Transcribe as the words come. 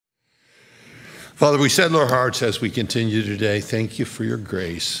Father, we settle our hearts as we continue today. Thank you for your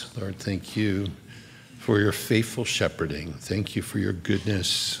grace. Lord, thank you for your faithful shepherding. Thank you for your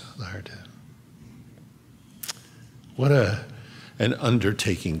goodness, Lord. What an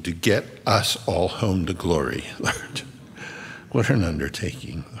undertaking to get us all home to glory, Lord. What an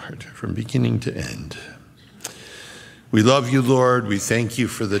undertaking, Lord, from beginning to end. We love you, Lord. We thank you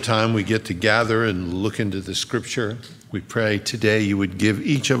for the time we get to gather and look into the scripture. We pray today you would give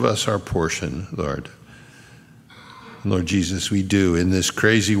each of us our portion, Lord. Lord Jesus, we do. In this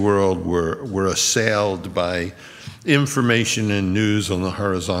crazy world, we're assailed by information and news on the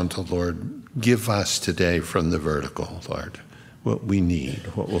horizontal, Lord. Give us today from the vertical, Lord, what we need,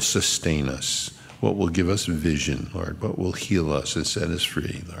 what will sustain us, what will give us vision, Lord, what will heal us and set us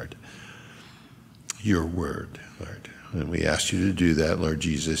free, Lord. Your word, Lord. And we ask you to do that, Lord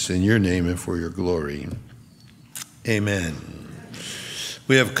Jesus, in your name and for your glory. Amen.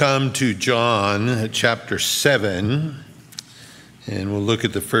 We have come to John chapter 7, and we'll look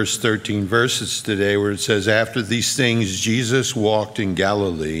at the first 13 verses today where it says, "After these things, Jesus walked in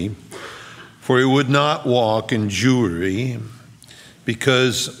Galilee, for he would not walk in Jewry,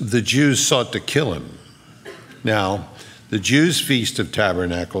 because the Jews sought to kill him. Now, the Jews' feast of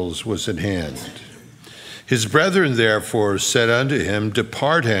tabernacles was at hand. His brethren therefore said unto him,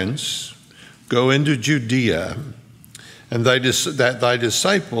 Depart hence, go into Judea, and that thy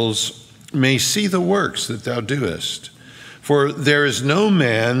disciples may see the works that thou doest. For there is no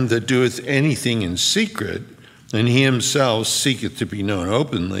man that doeth anything in secret, and he himself seeketh to be known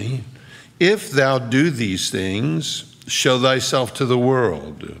openly. If thou do these things, show thyself to the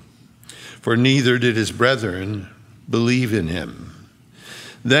world. For neither did his brethren believe in him.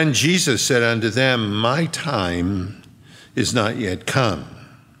 Then Jesus said unto them, My time is not yet come.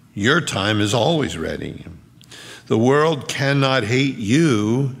 Your time is always ready. The world cannot hate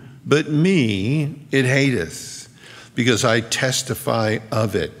you, but me it hateth, because I testify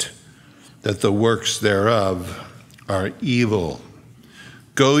of it, that the works thereof are evil.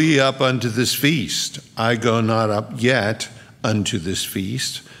 Go ye up unto this feast. I go not up yet unto this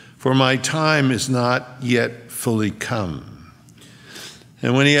feast, for my time is not yet fully come.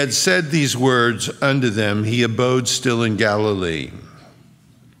 And when he had said these words unto them, he abode still in Galilee.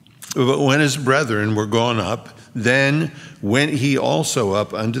 But when his brethren were gone up, then went he also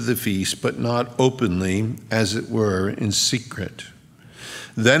up unto the feast, but not openly, as it were, in secret.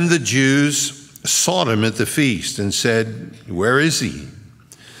 Then the Jews sought him at the feast, and said, Where is he?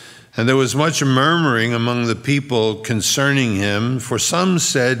 And there was much murmuring among the people concerning him, for some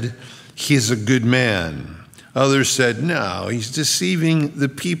said, He is a good man. Others said, No, he's deceiving the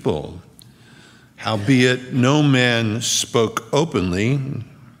people. Howbeit no man spoke openly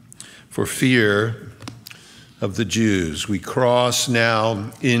for fear of the Jews. We cross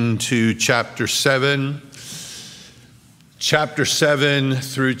now into chapter 7. Chapter 7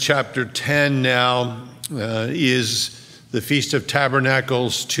 through chapter 10 now is the Feast of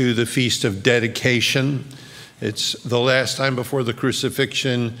Tabernacles to the Feast of Dedication. It's the last time before the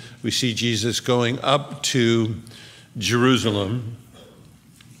crucifixion we see Jesus going up to Jerusalem.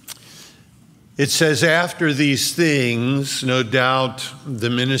 It says, after these things, no doubt the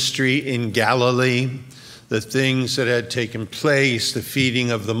ministry in Galilee, the things that had taken place, the feeding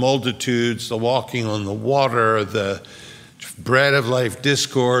of the multitudes, the walking on the water, the bread of life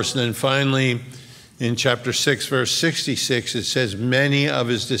discourse, and then finally in chapter 6, verse 66, it says, many of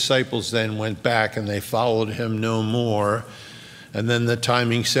his disciples then went back and they followed him no more. And then the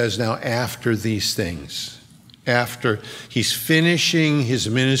timing says, now after these things, after he's finishing his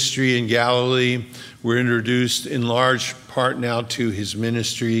ministry in Galilee, we're introduced in large part now to his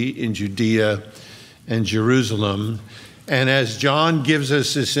ministry in Judea and Jerusalem. And as John gives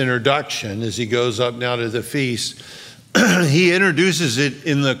us this introduction, as he goes up now to the feast, he introduces it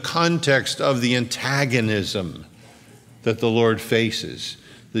in the context of the antagonism that the Lord faces.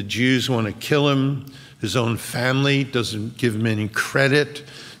 The Jews want to kill him. His own family doesn't give him any credit.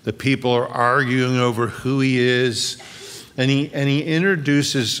 The people are arguing over who he is. And he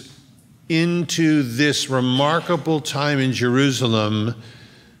introduces into this remarkable time in Jerusalem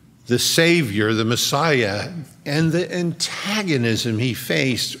the Savior, the Messiah, and the antagonism he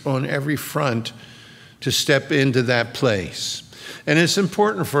faced on every front to step into that place. And it's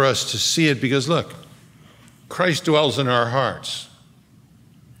important for us to see it because, look, Christ dwells in our hearts.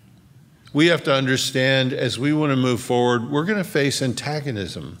 We have to understand as we want to move forward, we're going to face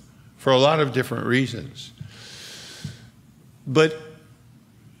antagonism for a lot of different reasons. But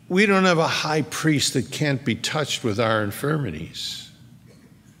we don't have a high priest that can't be touched with our infirmities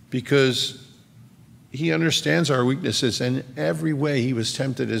because he understands our weaknesses, and in every way he was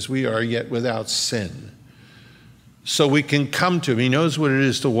tempted as we are, yet without sin. So we can come to him. He knows what it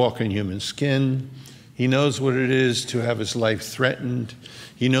is to walk in human skin. He knows what it is to have his life threatened.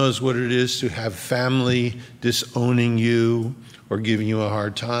 He knows what it is to have family disowning you or giving you a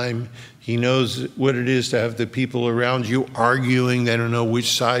hard time. He knows what it is to have the people around you arguing. They don't know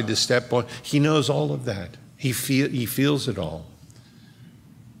which side to step on. He knows all of that. He feels it all.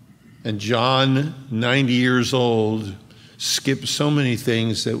 And John, 90 years old, skips so many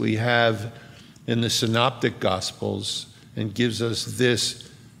things that we have in the Synoptic Gospels and gives us this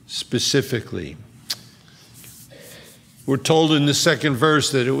specifically. We're told in the second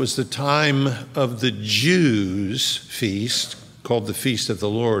verse that it was the time of the Jews' feast, called the Feast of the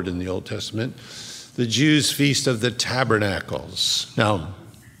Lord in the Old Testament, the Jews' Feast of the Tabernacles. Now,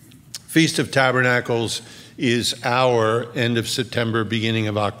 Feast of Tabernacles is our end of September, beginning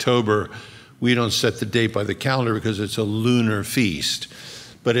of October. We don't set the date by the calendar because it's a lunar feast.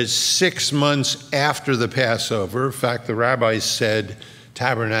 But it's 6 months after the Passover. In fact, the rabbis said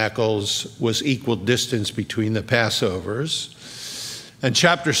Tabernacles was equal distance between the Passovers. And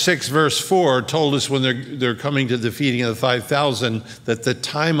chapter 6, verse 4 told us when they're coming to the feeding of the 5,000 that the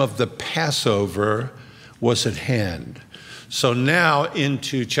time of the Passover was at hand. So now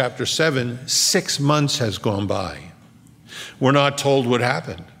into chapter 7, 6 months has gone by. We're not told what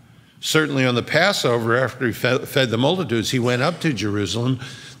happened. Certainly on the Passover, after he fed the multitudes, he went up to Jerusalem.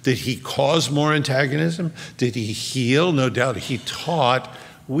 Did he cause more antagonism? Did he heal? No doubt he taught.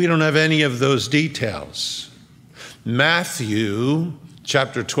 We don't have any of those details. Matthew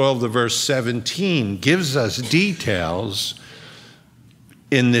chapter 12, the verse 17, gives us details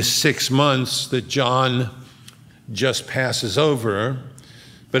in this 6 months that John just passes over.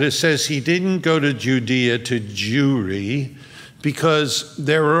 But it says he didn't go to Judea, to Jewry, because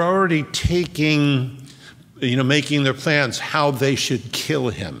they were already making their plans how they should kill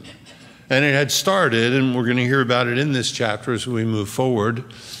him. And it had started, and we're going to hear about it in this chapter as we move forward,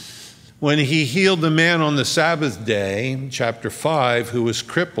 when he healed the man on the Sabbath day, chapter 5, who was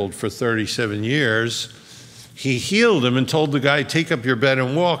crippled for 37 years. He healed him and told the guy, take up your bed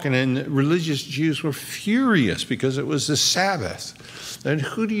and walk. And then religious Jews were furious because it was the Sabbath. And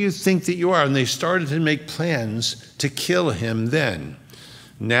who do you think that you are? And they started to make plans to kill him then.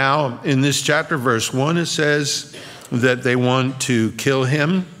 Now, in this chapter, verse 1, it says that they want to kill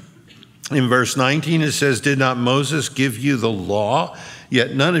him. In verse 19, it says, did not Moses give you the law?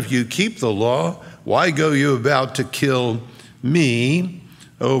 Yet none of you keep the law. Why go you about to kill me?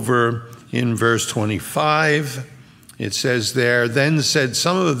 Over in verse 25, it says there, then said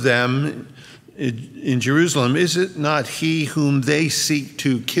some of them in Jerusalem, is it not he whom they seek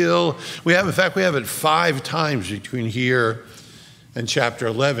to kill? In fact, we have it 5 times between here and chapter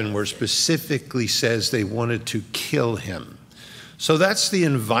 11 where it specifically says they wanted to kill him. So that's the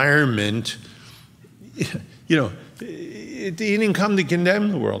environment. He didn't come to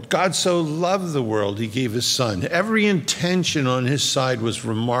condemn the world. God so loved the world, he gave his son. Every intention on his side was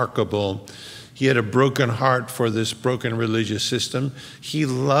remarkable. He had a broken heart for this broken religious system. He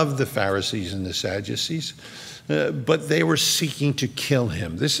loved the Pharisees and the Sadducees, but they were seeking to kill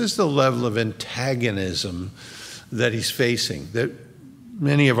him. This is the level of antagonism that he's facing, that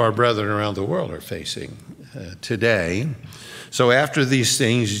many of our brethren around the world are facing today. So after these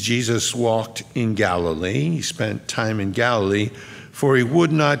things, Jesus walked in Galilee. He spent time in Galilee, for he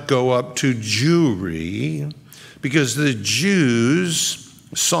would not go up to Jewry, because the Jews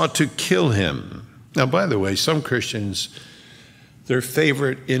sought to kill him. Now, by the way, some Christians, their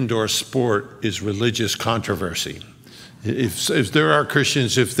favorite indoor sport is religious controversy. If there are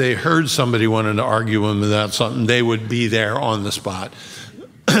Christians, if they heard somebody wanted to argue with them about something, they would be there on the spot.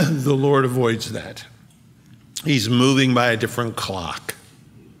 The Lord avoids that. He's moving by a different clock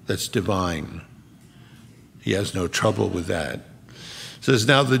that's divine. He has no trouble with that. It says,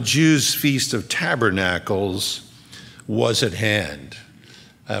 now the Jews' Feast of Tabernacles was at hand.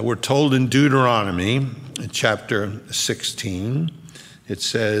 We're told in Deuteronomy, chapter 16, it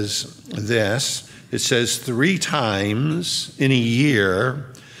says this. It says, 3 times in a year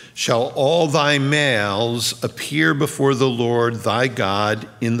shall all thy males appear before the Lord thy God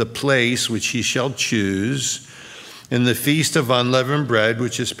in the place which he shall choose, in the feast of unleavened bread,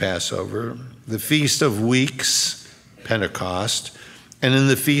 which is Passover, the feast of weeks, Pentecost, and in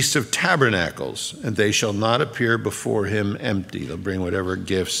the feast of tabernacles, and they shall not appear before him empty. They'll bring whatever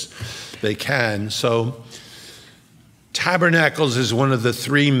gifts they can. So tabernacles is one of the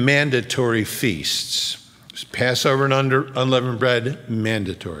 3 mandatory feasts. Passover and unleavened bread,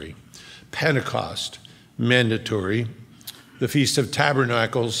 mandatory. Pentecost, mandatory. The Feast of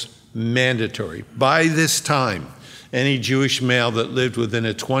Tabernacles, mandatory. By this time, any Jewish male that lived within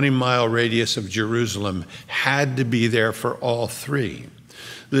a 20-mile radius of Jerusalem had to be there for all three.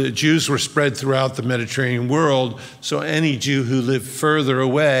 The Jews were spread throughout the Mediterranean world, so any Jew who lived further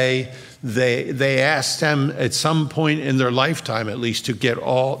away, they asked them at some point in their lifetime at least to get to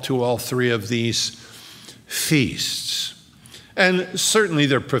all three of these feasts. And certainly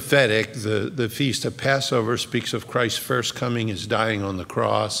they're prophetic. The Feast of Passover speaks of Christ's first coming, his dying on the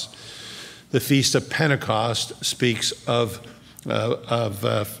cross. The Feast of Pentecost speaks of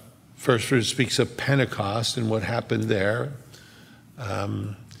first fruit speaks of Pentecost and what happened there.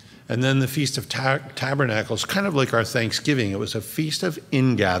 And then the Feast of Tabernacles, kind of like our Thanksgiving. It was a feast of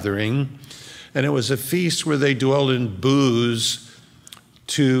ingathering, and it was a feast where they dwelled in booths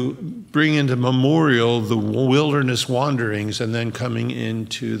to bring into memorial the wilderness wanderings and then coming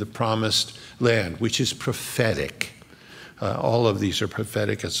into the promised land, which is prophetic. All of these are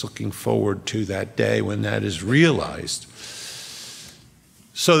prophetic. It's looking forward to that day when that is realized.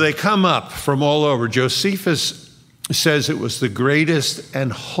 So they come up from all over. Josephus says it was the greatest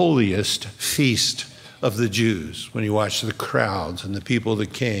and holiest feast of the Jews. When you watch the crowds and the people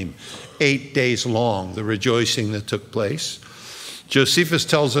that came, 8 days long, the rejoicing that took place. Josephus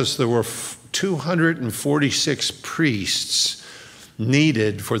tells us there were 246 priests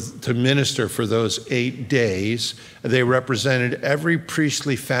needed to minister for those 8 days. They represented every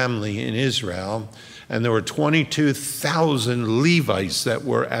priestly family in Israel, and there were 22,000 Levites that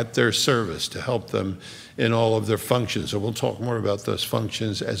were at their service to help them in all of their functions. And we'll talk more about those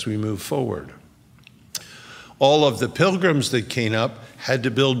functions as we move forward. All of the pilgrims that came up had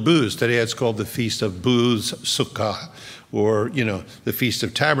to build booths. Today it's called the Feast of Booths, Sukkah, or, the Feast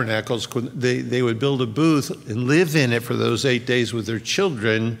of Tabernacles. They would build a booth and live in it for those 8 days with their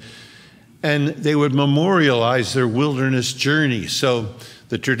children, and they would memorialize their wilderness journey. So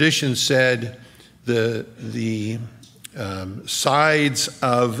the tradition said the sides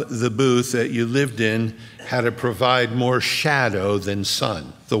of the booth that you lived in had to provide more shadow than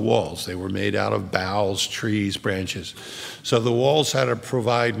sun. The walls, they were made out of boughs, trees, branches. So the walls had to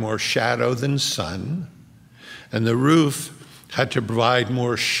provide more shadow than sun, and the roof had to provide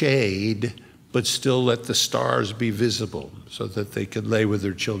more shade, but still let the stars be visible so that they could lay with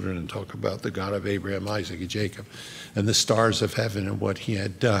their children and talk about the God of Abraham, Isaac, and Jacob, and the stars of heaven and what he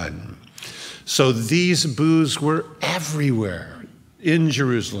had done. So these booths were everywhere in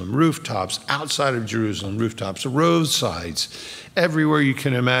Jerusalem, rooftops, outside of Jerusalem, rooftops, roadsides, everywhere you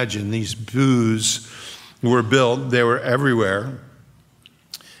can imagine. These booths were built. They were everywhere.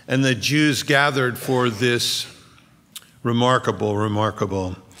 And the Jews gathered for this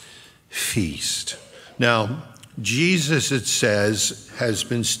remarkable feast. Now, Jesus, it says, has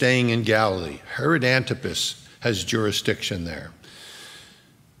been staying in Galilee. Herod Antipas has jurisdiction there.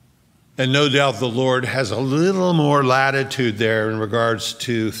 And no doubt the Lord has a little more latitude there in regards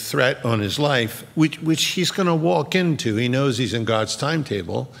to threat on his life, which he's going to walk into. He knows he's in God's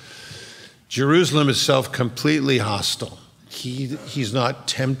timetable. Jerusalem itself completely hostile. He's not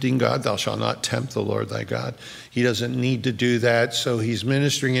tempting God. Thou shalt not tempt the Lord thy God. He doesn't need to do that, so he's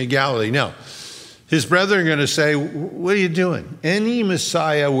ministering in Galilee. Now, his brethren are going to say, what are you doing? Any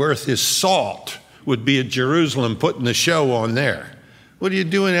Messiah worth his salt would be at Jerusalem putting the show on there. What are you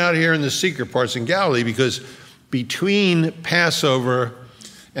doing out here in the secret parts in Galilee? Because between Passover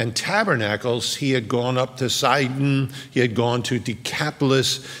and Tabernacles, he had gone up to Sidon, he had gone to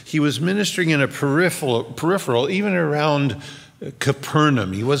Decapolis. He was ministering in a peripheral, even around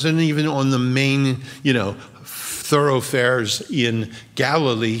Capernaum. He wasn't even on the main, thoroughfares in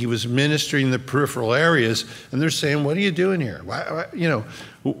Galilee. He was ministering in the peripheral areas, and they're saying, what are you doing here?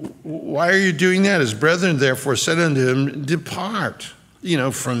 Why are you doing that? His brethren therefore said unto him, depart,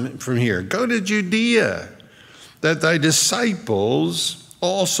 from here. Go to Judea, that thy disciples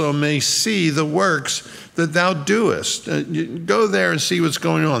also may see the works that thou doest. Go there and see what's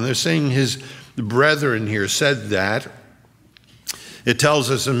going on. They're saying his brethren here said that. It tells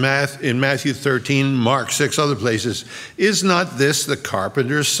us in Matthew 13, Mark 6, other places, is not this the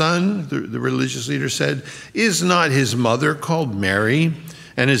carpenter's son? The religious leader said, is not his mother called Mary,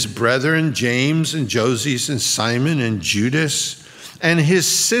 and his brethren James and Joses and Simon and Judas? And his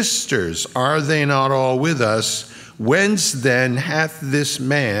sisters, are they not all with us? Whence then hath this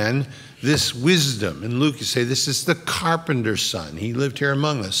man this wisdom? And Luke, you say, this is the carpenter's son. He lived here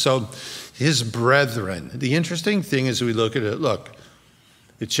among us. So his brethren. The interesting thing as we look at it, look,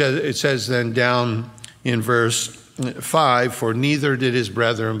 it says then down in verse 5, for neither did his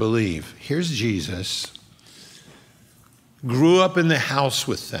brethren believe. Here's Jesus, grew up in the house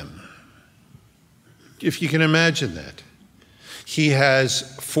with them. If you can imagine that. He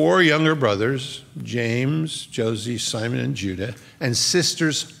has 4 younger brothers, James, Joseph, Simon, and Judah, and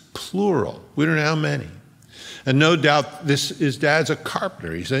sisters, plural. We don't know how many. And no doubt his dad's a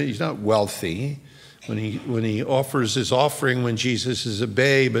carpenter. He's not wealthy. When he offers his offering when Jesus is a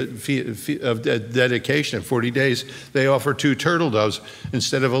babe of dedication at 40 days, they offer 2 turtle doves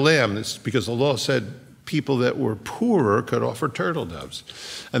instead of a lamb. It's because the law said people that were poorer could offer turtle doves.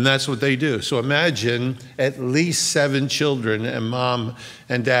 And that's what they do. So imagine at least 7 children and mom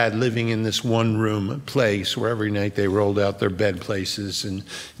and dad living in this one-room place where every night they rolled out their bed places. And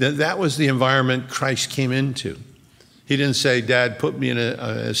that was the environment Christ came into. He didn't say, Dad, put me in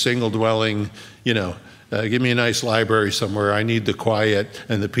a single dwelling, give me a nice library somewhere. I need the quiet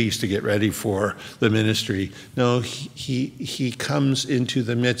and the peace to get ready for the ministry. No, he comes into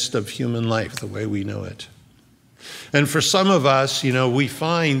the midst of human life the way we know it. And for some of us, we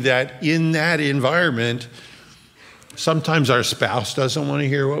find that in that environment, sometimes our spouse doesn't want to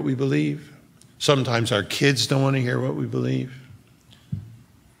hear what we believe. Sometimes our kids don't want to hear what we believe.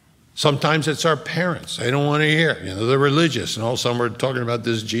 Sometimes it's our parents. They don't want to hear. They're religious, and all of a sudden we're talking about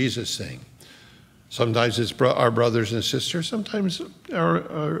this Jesus thing. Sometimes it's our brothers and sisters. Sometimes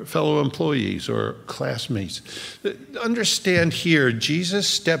our fellow employees or classmates. Understand here, Jesus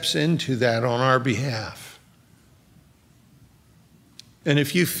steps into that on our behalf. And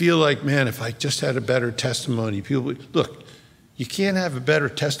if you feel like, man, if I just had a better testimony, people, look, you can't have a better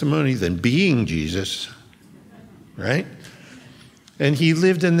testimony than being Jesus, right? And he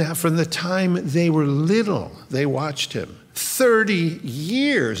lived in that from the time they were little. They watched him. 30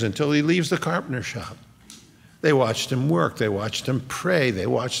 years until he leaves the carpenter shop. They watched him work. They watched him pray. They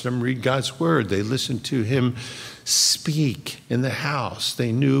watched him read God's word. They listened to him speak in the house.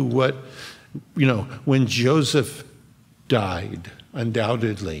 They knew what, when Joseph died,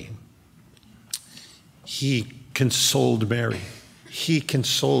 undoubtedly, he consoled Mary. He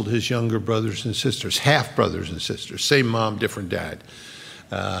consoled his younger brothers and sisters, half brothers and sisters, same mom, different dad.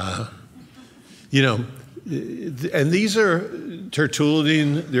 And these are,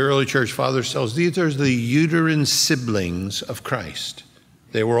 Tertullian, the early church fathers tells, these are the uterine siblings of Christ.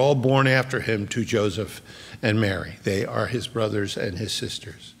 They were all born after him to Joseph and Mary. They are his brothers and his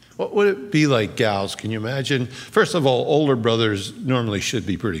sisters. What would it be like, gals? Can you imagine? First of all, older brothers normally should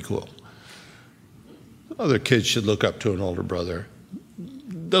be pretty cool. Other kids should look up to an older brother.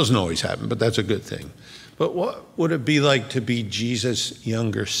 Doesn't always happen, but that's a good thing. But what would it be like to be Jesus'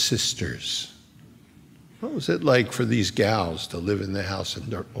 younger sisters? What was it like for these gals to live in the house and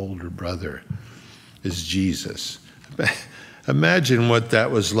their older brother is Jesus? Imagine what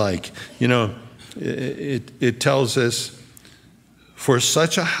that was like. It tells us, for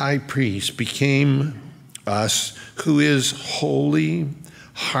such a high priest became us, who is holy,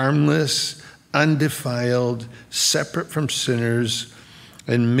 harmless, undefiled, separate from sinners,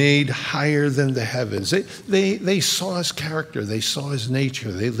 and made higher than the heavens. They saw his character. They saw his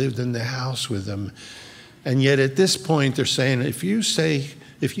nature. They lived in the house with him. And yet at this point, they're saying, if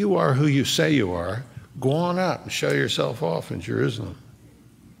you are who you say you are, go on out and show yourself off in Jerusalem.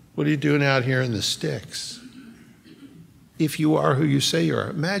 What are you doing out here in the sticks? If you are who you say you are.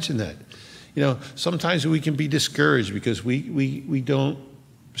 Imagine that. Sometimes we can be discouraged because we don't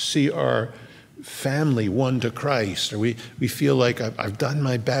see our family won to Christ, or we feel like I've done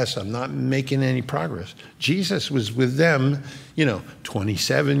my best, I'm not making any progress. Jesus was with them,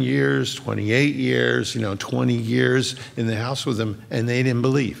 27 years, 28 years, 20 years in the house with them, and they didn't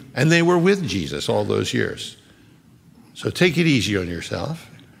believe. And they were with Jesus all those years. So take it easy on yourself.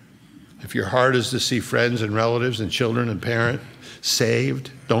 If your heart is to see friends and relatives and children and parents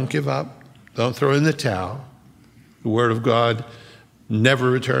saved, don't give up. Don't throw in the towel. The Word of God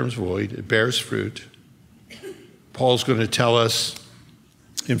never returns void. It bears fruit. Paul's going to tell us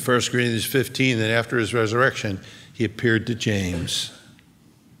in 1 Corinthians 15 that after his resurrection, he appeared to James.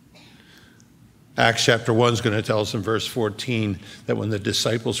 Acts chapter 1 is going to tell us in verse 14 that when the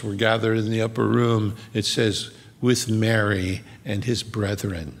disciples were gathered in the upper room, it says, with Mary and his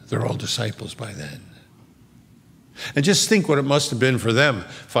brethren. They're all disciples by then. And just think what it must have been for them,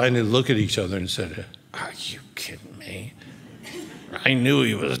 finally look at each other and said, are you kidding me? I knew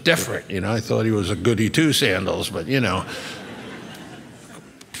he was different. I thought he was a goody two-sandals, but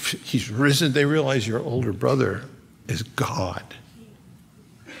he's risen. They realize your older brother is God.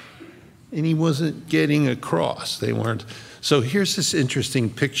 And he wasn't getting across. They weren't. So here's this interesting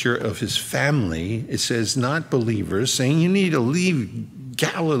picture of his family. It says, not believers, saying, you need to leave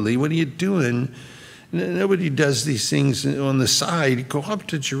Galilee. What are you doing? Nobody does these things on the side. Go up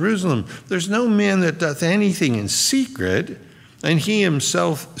to Jerusalem. There's no man that doth anything in secret, and he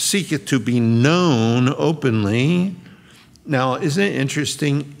himself seeketh to be known openly. Now, isn't it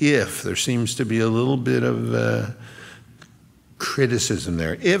interesting if there seems to be a little bit of criticism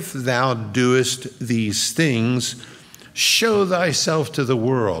there? If thou doest these things, show thyself to the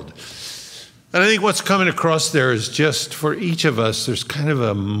world. And I think what's coming across there is just for each of us, there's kind of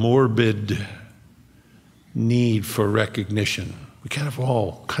a morbid need for recognition. We kind of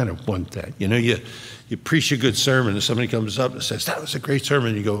all want that. You know, you preach a good sermon and somebody comes up and says, that was a great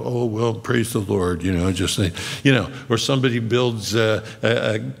sermon. You go, oh, well, praise the Lord, or somebody builds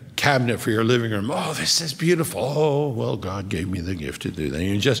a cabinet for your living room. Oh, this is beautiful. Oh, well, God gave me the gift to do that.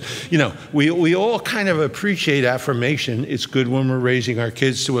 And we all kind of appreciate affirmation. It's good when we're raising our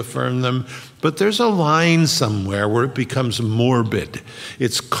kids to affirm them, but there's a line somewhere where it becomes morbid.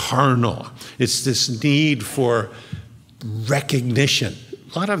 It's carnal. It's this need for recognition.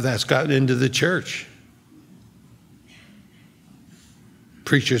 A lot of that's gotten into the church.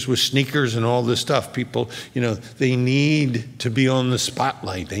 Preachers with sneakers and all this stuff. People, they need to be on the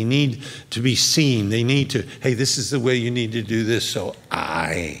spotlight. They need to be seen. They need to, hey, this is the way you need to do this so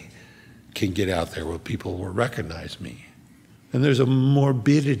I can get out there where people will recognize me. And there's a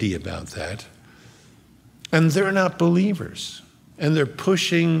morbidity about that. And they're not believers. And they're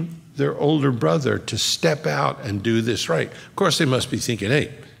pushing their older brother to step out and do this right. Of course, they must be thinking,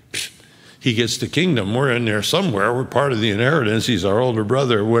 hey, he gets the kingdom. We're in there somewhere. We're part of the inheritance. He's our older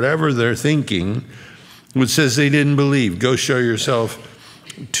brother. Whatever they're thinking, it says they didn't believe. Go show yourself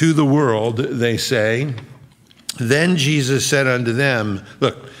to the world, they say. Then Jesus said unto them,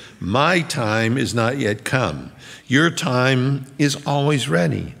 look, my time is not yet come. Your time is always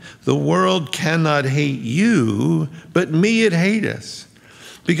ready. The world cannot hate you, but me it hateth,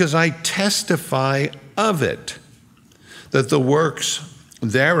 because I testify of it, that the works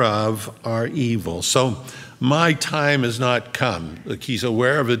thereof are evil. So my time has not come. Look, he's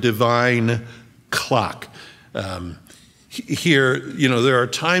aware of a divine clock. Here, there are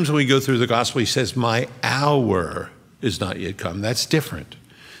times when we go through the gospel, he says, my hour is not yet come. That's different.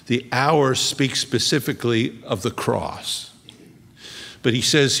 The hour speaks specifically of the cross. But he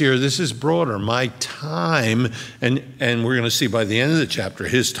says here, this is broader, my time, and we're going to see by the end of the chapter,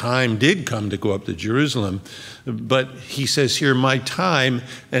 his time did come to go up to Jerusalem. But he says here, my time,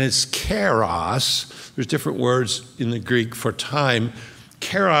 and it's kairos. There's different words in the Greek for time.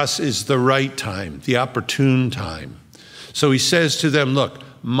 Kairos is the right time, the opportune time. So he says to them, look,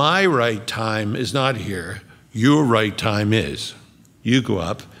 my right time is not here. Your right time is. You go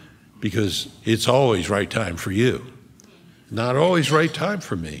up because it's always right time for you. Not always right time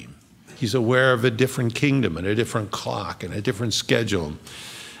for me. He's aware of a different kingdom and a different clock and a different schedule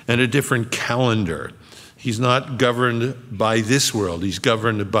and a different calendar. He's not governed by this world. He's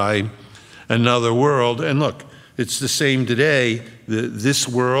governed by another world. And look, it's the same today. This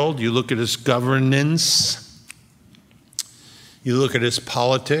world, you look at its governance, you look at its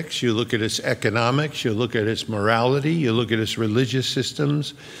politics, you look at its economics, you look at its morality, you look at its religious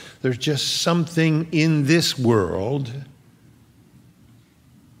systems. There's just something in this world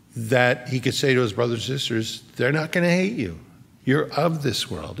that he could say to his brothers and sisters, they're not going to hate you. You're of this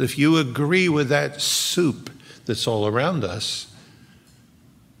world. If you agree with that soup that's all around us,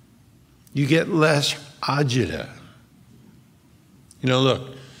 you get less agita.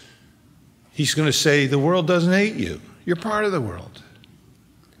 Look, he's going to say, the world doesn't hate you. You're part of the world.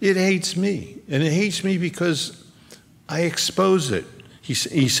 It hates me. And it hates me because I expose it. He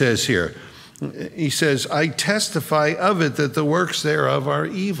says here, he says, I testify of it that the works thereof are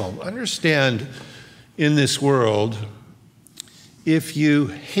evil. Understand, in this world, if you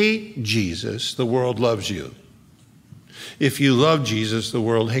hate Jesus, the world loves you. If you love Jesus, the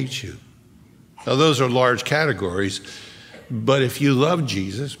world hates you. Now, those are large categories, but if you love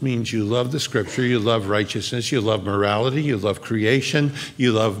Jesus, means you love the scripture, you love righteousness, you love morality, you love creation,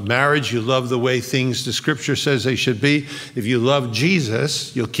 you love marriage, you love the way things the scripture says they should be. If you love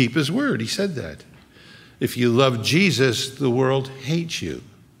Jesus, you'll keep his word. He said that. If you love Jesus, the world hates you.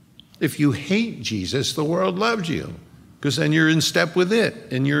 If you hate Jesus, the world loves you, because then you're in step with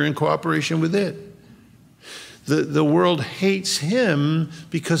it and you're in cooperation with it. The world hates him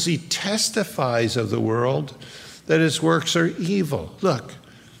because he testifies of the world that his works are evil. Look,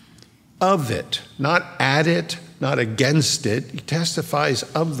 of it, not at it, not against it. He testifies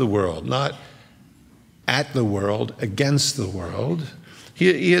of the world, not at the world, against the world.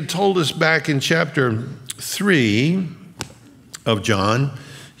 He had told us back in chapter 3 of John,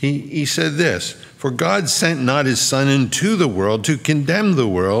 he said this, for God sent not his Son into the world to condemn the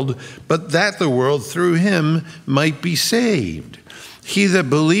world, but that the world through him might be saved. He that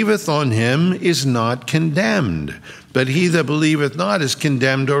believeth on him is not condemned, but he that believeth not is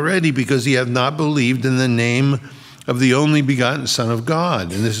condemned already, because he hath not believed in the name of the only begotten Son of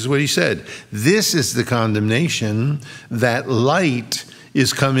God. And this is what he said. This is the condemnation, that light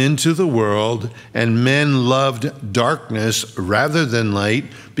is come into the world, and men loved darkness rather than light,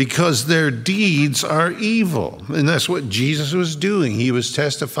 because their deeds are evil. And that's what Jesus was doing. He was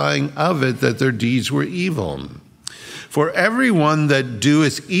testifying of it, that their deeds were evil. For everyone that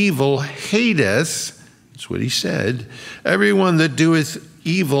doeth evil hateth, that's what he said, everyone that doeth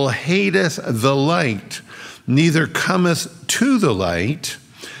evil hateth the light, neither cometh to the light,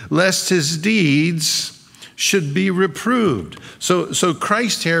 lest his deeds should be reproved. So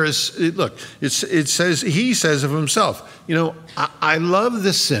Christ here is, look, it says, he says of himself, I love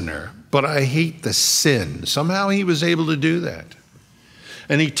the sinner, but I hate the sin. Somehow he was able to do that.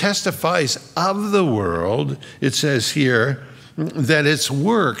 And he testifies of the world, it says here, that its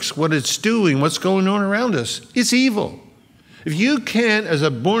works, what it's doing, what's going on around us, it's evil. If you can't, as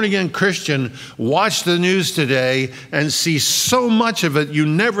a born-again Christian, watch the news today and see so much of it you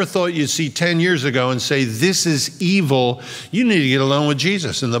never thought you'd see 10 years ago and say, this is evil, you need to get alone with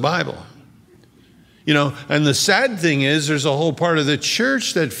Jesus in the Bible. And the sad thing is, there's a whole part of the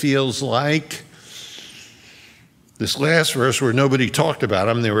church that feels like this last verse where nobody talked about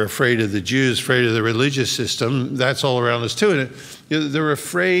them. They were afraid of the Jews, afraid of the religious system. That's all around us too. And they're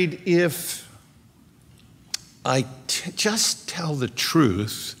afraid if I just tell the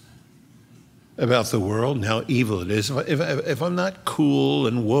truth about the world and how evil it is. If I'm not cool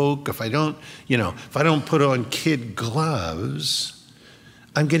and woke, if I don't put on kid gloves,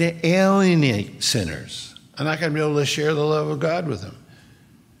 I'm going to alienate sinners. I'm not going to be able to share the love of God with them.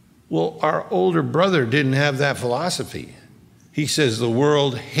 Well, our older brother didn't have that philosophy. He says, the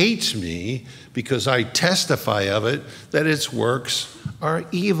world hates me because I testify of it, that its works are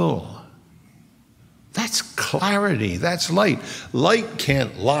evil. That's clarity. That's light. Light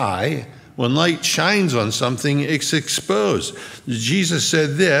can't lie. When light shines on something, it's exposed. Jesus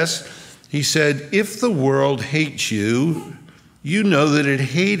said this. He said, if the world hates you, you know that it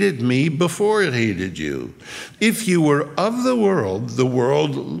hated me before it hated you. If you were of the world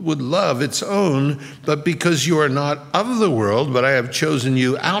would love its own, but because you are not of the world, but I have chosen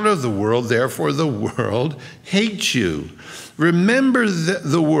you out of the world, therefore the world hates you. Remember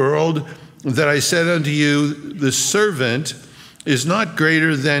the world that I said unto you, the servant is not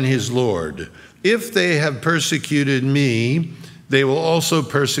greater than his Lord. If they have persecuted me, they will also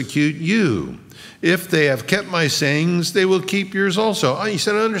persecute you. If they have kept my sayings, they will keep yours also. He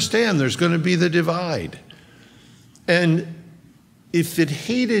said, I understand there's going to be the divide. And if it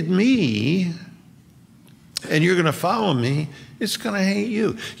hated me, and you're going to follow me, it's going to hate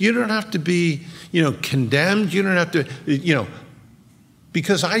you. You don't have to be, condemned. You don't have to,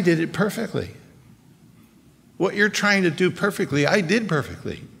 because I did it perfectly. What you're trying to do perfectly, I did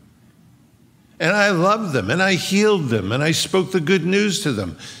perfectly. And I loved them, and I healed them, and I spoke the good news to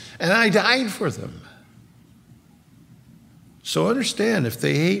them, and I died for them. So understand, if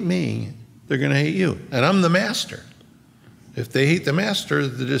they hate me, they're going to hate you. And I'm the master. If they hate the master,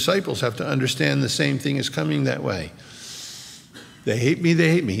 the disciples have to understand the same thing is coming that way. They hate me, they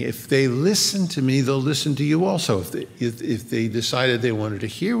hate me. If they listen to me, they'll listen to you also. If they decided they wanted to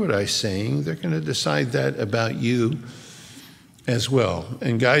hear what I'm saying, they're going to decide that about you as well.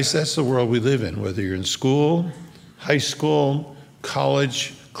 And guys, that's the world we live in, whether you're in school, high school,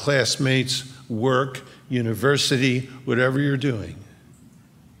 college, classmates, work, university, whatever you're doing.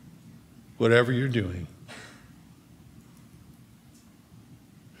 Whatever you're doing.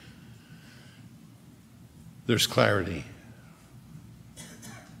 There's clarity.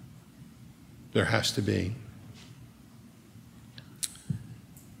 There has to be.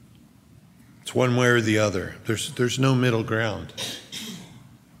 It's one way or the other. There's no middle ground.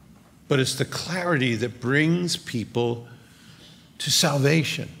 But it's the clarity that brings people to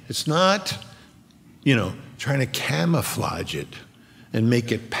salvation. It's not, trying to camouflage it and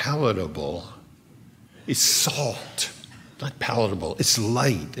make it palatable. It's salt, not palatable. It's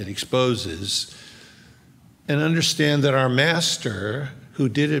light. It exposes. And understand that our master, who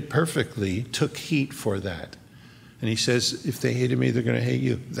did it perfectly, took heat for that. And he says, if they hated me, they're going to hate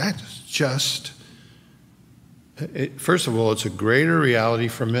you. That's just, first of all, it's a greater reality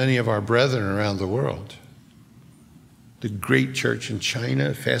for many of our brethren around the world. The great church in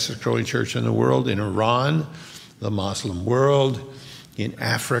China, fastest growing church in the world, in Iran, the Muslim world, in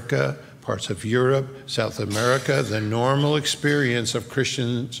Africa, parts of Europe, South America. The normal experience of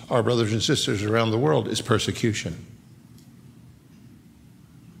Christians, our brothers and sisters around the world, is persecution.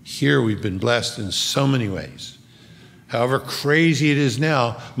 Here we've been blessed in so many ways. However crazy it is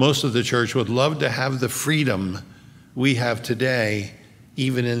now, most of the church would love to have the freedom we have today,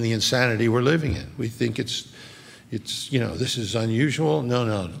 even in the insanity we're living in. We think it's it's, this is unusual.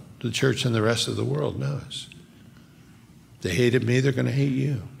 No, the church and the rest of the world knows. They hated me, they're going to hate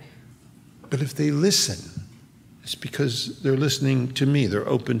you. But if they listen, it's because they're listening to me. They're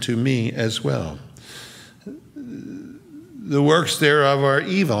open to me as well. The works thereof are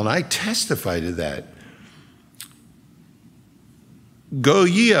evil, and I testify to that. Go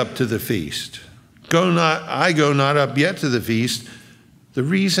ye up to the feast. I go not up yet to the feast. The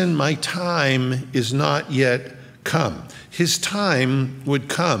reason my time is not yet come. His time would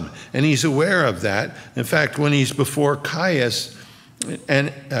come, and he's aware of that. In fact, when he's before Caiaphas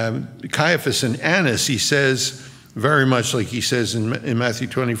and Annas, he says, very much like he says in Matthew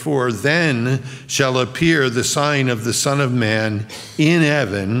 24, then shall appear the sign of the Son of Man in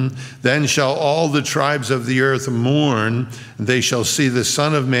heaven. Then shall all the tribes of the earth mourn, and they shall see the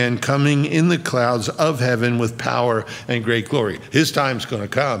Son of Man coming in the clouds of heaven with power and great glory. His time's going to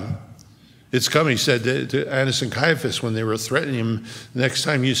come. It's coming. He said to Annas and Caiaphas when they were threatening him, next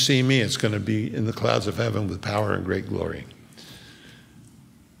time you see me, it's going to be in the clouds of heaven with power and great glory.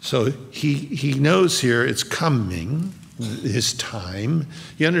 So he knows here it's coming, his time.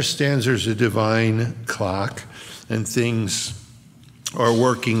 He understands there's a divine clock and things are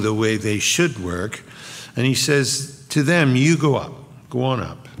working the way they should work. And he says to them, you go up, go on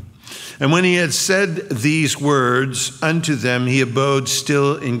up. And when he had said these words unto them, he abode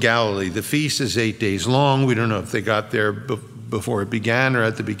still in Galilee. The feast is 8 days long. We don't know if they got there before it began or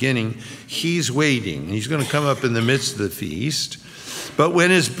at the beginning. He's waiting. He's going to come up in the midst of the feast. But when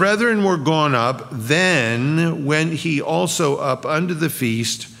his brethren were gone up, then went he also up unto the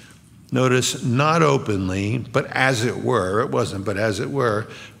feast. Notice, not openly, but as it were. It wasn't, but as it were,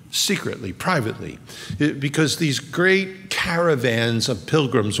 secretly, privately. Because these great caravans of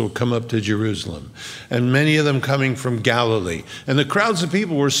pilgrims will come up to Jerusalem, and many of them coming from Galilee. And the crowds of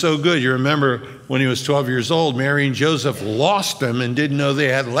people were so good. You remember when he was 12 years old, Mary and Joseph lost him and didn't know they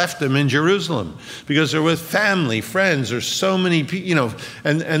had left him in Jerusalem because they're with family, friends. There's so many people,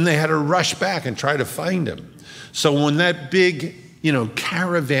 and they had to rush back and try to find him. So when that big,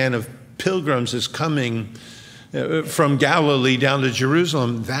 caravan of pilgrims is coming from Galilee down to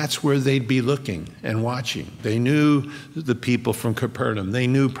Jerusalem, that's where they'd be looking and watching. They knew the people from Capernaum. They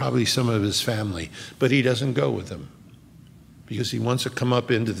knew probably some of his family, but he doesn't go with them because he wants to come up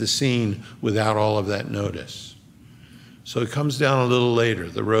into the scene without all of that notice. So he comes down a little later.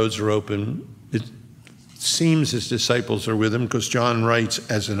 The roads are open. It seems his disciples are with him because John writes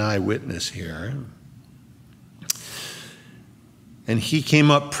as an eyewitness here. And he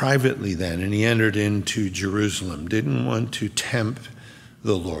came up privately then, and he entered into Jerusalem. Didn't want to tempt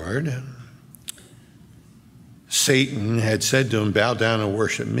the Lord. Satan had said to him, bow down and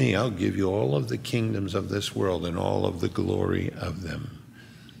worship me. I'll give you all of the kingdoms of this world and all of the glory of them.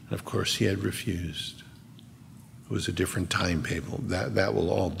 And of course, he had refused. It was a different timetable. That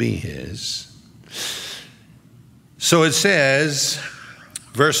will all be his. So it says,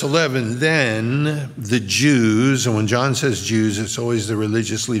 verse 11, then the Jews, and when John says Jews, it's always the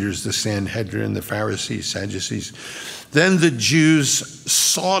religious leaders, the Sanhedrin, the Pharisees, Sadducees. Then the Jews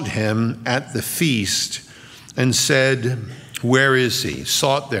sought him at the feast and said, where is he?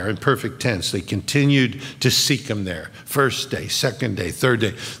 Sought there in perfect tense. They continued to seek him there. First day, second day, third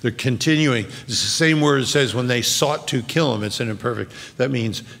day. They're continuing. It's the same word it says when they sought to kill him. It's an imperfect. That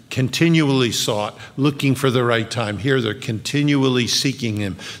means continually sought, looking for the right time. Here they're continually seeking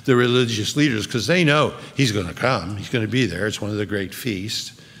him, the religious leaders, because they know he's going to come. He's going to be there. It's one of the great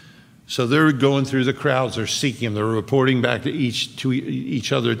feasts. So they're going through the crowds, they're seeking him, they're reporting back to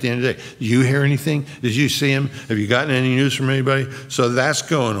each other at the end of the day. Did you hear anything? Did you see him? Have you gotten any news from anybody? So that's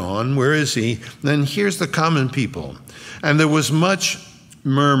going on. Where is he? Then here's the common people. And there was much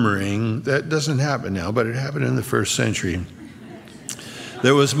murmuring. That doesn't happen now, but it happened in the first century.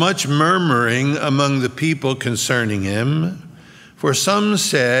 There was much murmuring among the people concerning him, for some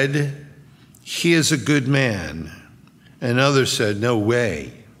said, he is a good man, and others said, no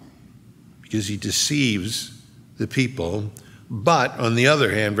way, because he deceives the people. But on the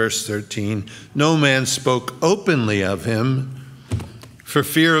other hand, verse 13, no man spoke openly of him for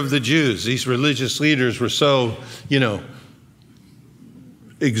fear of the Jews. These religious leaders were so,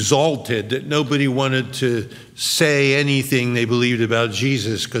 exalted that nobody wanted to say anything they believed about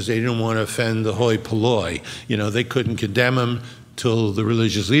Jesus because they didn't want to offend the hoi polloi. They couldn't condemn him till the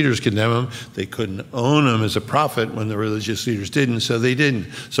religious leaders condemn him. They couldn't own him as a prophet when the religious leaders didn't, so they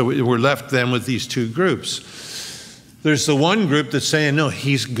didn't. So we're left then with these two groups. There's the one group that's saying, no,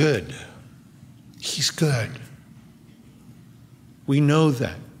 he's good. He's good. We know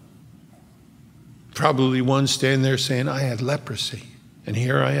that. Probably one standing there saying, I had leprosy, and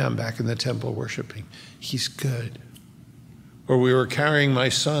here I am back in the temple worshiping. He's good. Or we were carrying my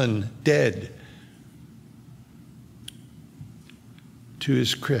son dead to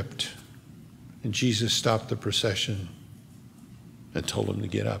his crypt, and Jesus stopped the procession and told him to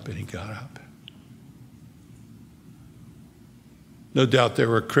get up, and he got up. No doubt there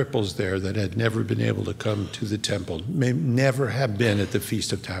were cripples there that had never been able to come to the temple, may never have been at the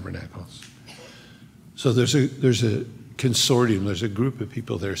Feast of Tabernacles. So there's a consortium, there's a group of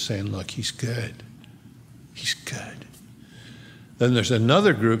people there saying, look, he's good. He's good. Then there's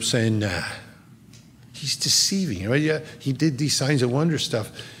another group saying, nah, he's deceiving. Right? Yeah, he did these signs of wonder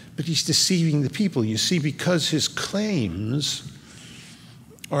stuff, but he's deceiving the people. You see, because his claims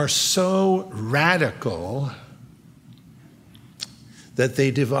are so radical that they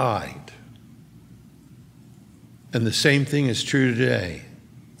divide. And the same thing is true today.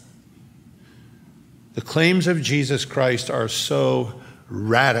 The claims of Jesus Christ are so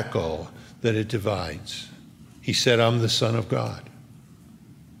radical that it divides. He said, I'm the Son of God.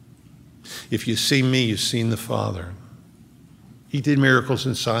 If you see me, you've seen the Father. He did miracles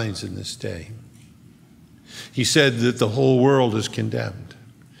and signs in this day. He said that the whole world is condemned.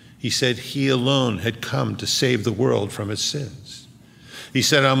 He said he alone had come to save the world from its sins. He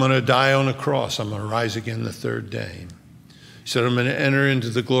said, I'm going to die on a cross. I'm going to rise again the third day. He said, I'm going to enter into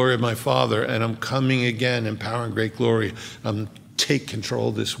the glory of my Father, and I'm coming again in power and great glory. I'm take control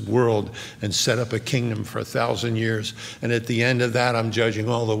of this world and set up a kingdom for 1,000 years. And at the end of that, I'm judging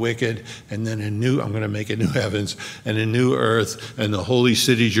all the wicked. And then I'm going to make a new heavens and a new earth. And the holy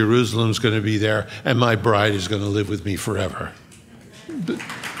city, Jerusalem's going to be there. And my bride is going to live with me forever.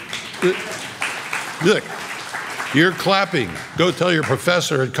 Look, you're clapping. Go tell your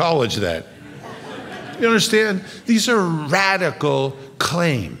professor at college that. You understand? These are radical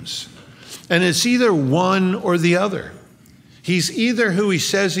claims. And it's either one or the other. He's either who he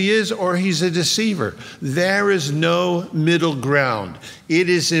says he is or he's a deceiver. There is no middle ground. It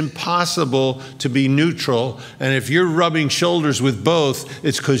is impossible to be neutral. And if you're rubbing shoulders with both,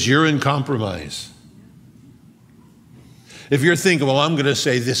 it's because you're in compromise. If you're thinking, well, I'm going to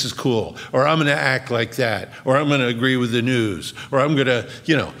say this is cool, or I'm going to act like that, or I'm going to agree with the news, or I'm going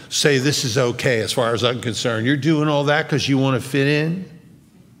to, say this is okay as far as I'm concerned. You're doing all that because you want to fit in?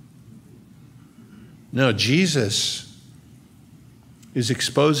 No, Jesus is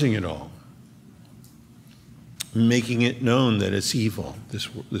exposing it all, making it known that it's evil,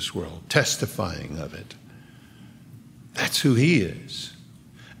 this world, testifying of it. That's who he is.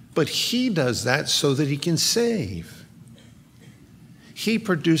 But he does that so that he can save. He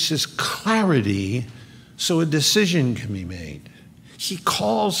produces clarity so a decision can be made. He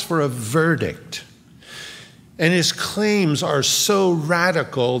calls for a verdict. And his claims are so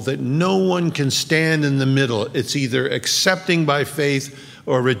radical that no one can stand in the middle. It's either accepting by faith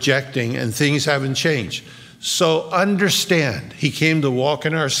or rejecting, and things haven't changed. So understand, he came to walk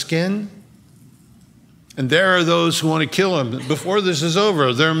in our skin, and there are those who want to kill him. Before this is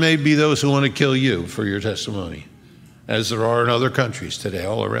over, there may be those who want to kill you for your testimony, as there are in other countries today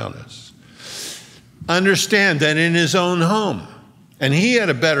all around us. Understand that in his own home, and he had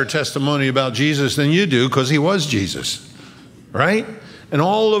a better testimony about Jesus than you do because he was Jesus, right? And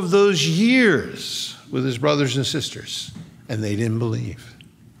all of those years with his brothers and sisters, and they didn't believe.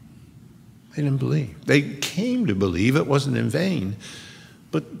 They didn't believe. They came to believe. It wasn't in vain.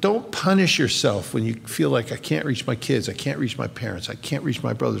 But don't punish yourself when you feel like I can't reach my kids, I can't reach my parents, I can't reach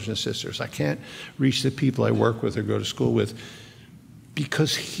my brothers and sisters, I can't reach the people I work with or go to school with,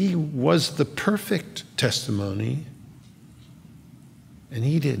 because he was the perfect testimony. And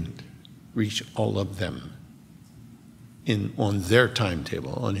he didn't reach all of them on their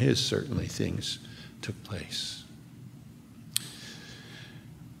timetable. On his, certainly, things took place.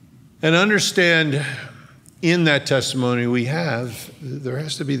 And understand, in that testimony we have, there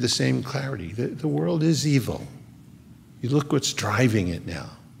has to be the same clarity. The world is evil. You look what's driving it now.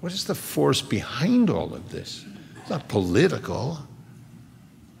 What is the force behind all of this? It's not political.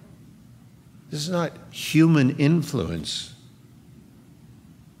 This is not human influence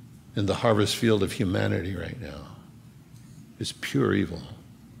in the harvest field of humanity right now. It's pure evil.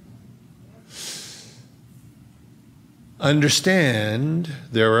 Understand,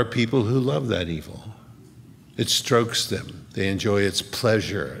 there are people who love that evil. It strokes them. They enjoy its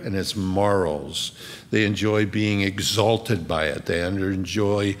pleasure and its morals. They enjoy being exalted by it. They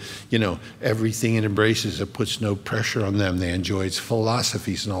enjoy, everything it embraces. It puts no pressure on them. They enjoy its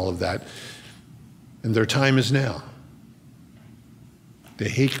philosophies and all of that. And their time is now. They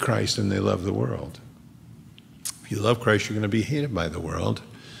hate Christ and they love the world. If you love Christ, you're going to be hated by the world.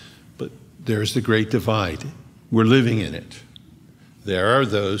 But there's the great divide. We're living in it. There are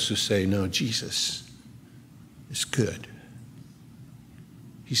those who say, no, Jesus is good.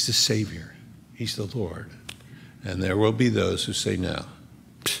 He's the Savior. He's the Lord. And there will be those who say, no,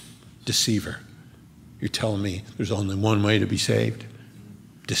 deceiver. You're telling me there's only one way to be saved?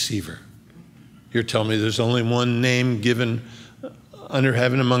 Deceiver. You're telling me there's only one name given under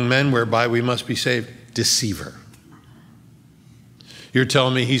heaven among men whereby we must be saved? Deceiver. You're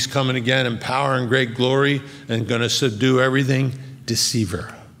telling me he's coming again in power and great glory and going to subdue everything?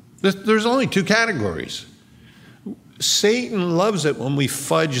 Deceiver. There's only two categories. Satan loves it when we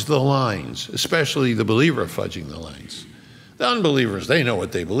fudge the lines, especially the believer fudging the lines. The unbelievers, they know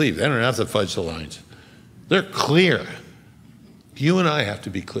what they believe. They don't have to fudge the lines. They're clear. You and I have to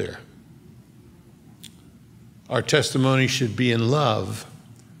be clear. Our testimony should be in love,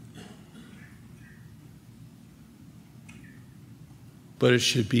 but it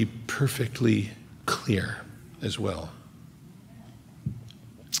should be perfectly clear as well.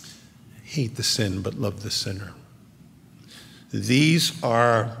 Hate the sin, but love the sinner. This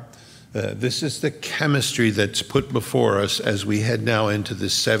is the chemistry that's put before us as we head now into the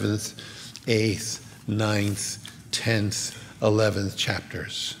 7th, 8th, 9th, 10th, 11th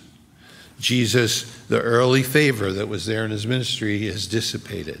chapters. Jesus, the early favor that was there in his ministry is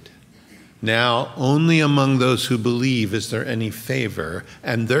dissipated. Now, only among those who believe is there any favor,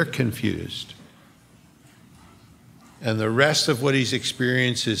 and they're confused. And the rest of what he's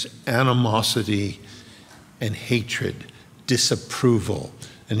experienced is animosity and hatred, disapproval.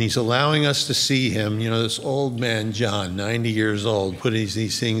 And he's allowing us to see him, this old man, John, 90 years old, putting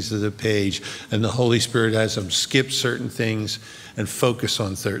these things to the page, and the Holy Spirit has him skip certain things and focus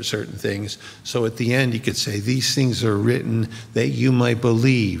on certain things. So at the end, he could say, these things are written that you might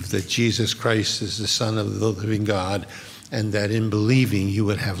believe that Jesus Christ is the Son of the living God, and that in believing you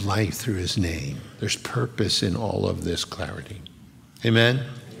would have life through his name. There's purpose in all of this clarity. Amen?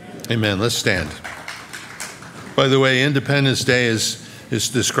 Amen. Let's stand. By the way, Independence Day is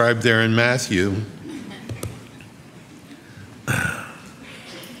described there in Matthew.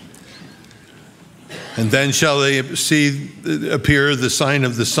 And then shall they appear the sign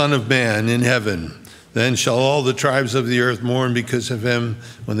of the Son of Man in heaven. Then shall all the tribes of the earth mourn because of him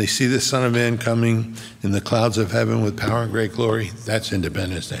when they see the Son of Man coming in the clouds of heaven with power and great glory. That's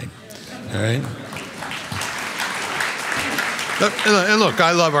Independence Day. All right? And look,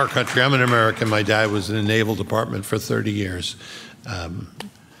 I love our country. I'm an American. My dad was in the Naval Department for 30 years.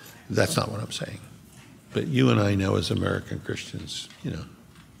 That's not what I'm saying. But you and I know as American Christians,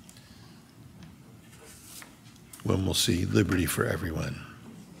 when we'll see liberty for everyone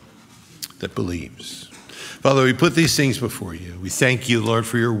that believes. Father, we put these things before you. We thank you, Lord,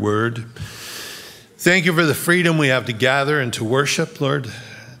 for your word. Thank you for the freedom we have to gather and to worship, Lord,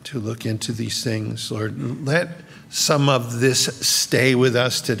 to look into these things. Lord, let some of this stay with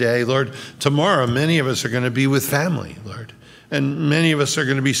us today. Lord, tomorrow many of us are going to be with family, Lord. And many of us are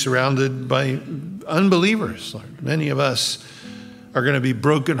going to be surrounded by unbelievers, Lord. Many of us are going to be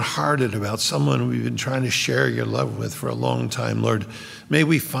brokenhearted about someone we've been trying to share your love with for a long time, Lord. May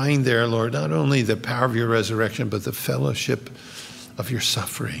we find there, Lord, not only the power of your resurrection, but the fellowship of your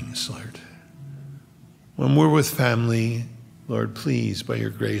sufferings, Lord. When we're with family, Lord, please, by your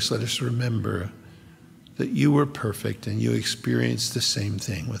grace, let us remember that you were perfect and you experienced the same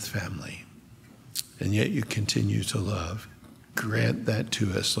thing with family. And yet you continue to love. Grant that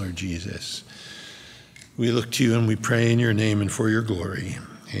to us, Lord Jesus. We look to you and we pray in your name and for your glory.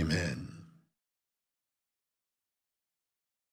 Amen.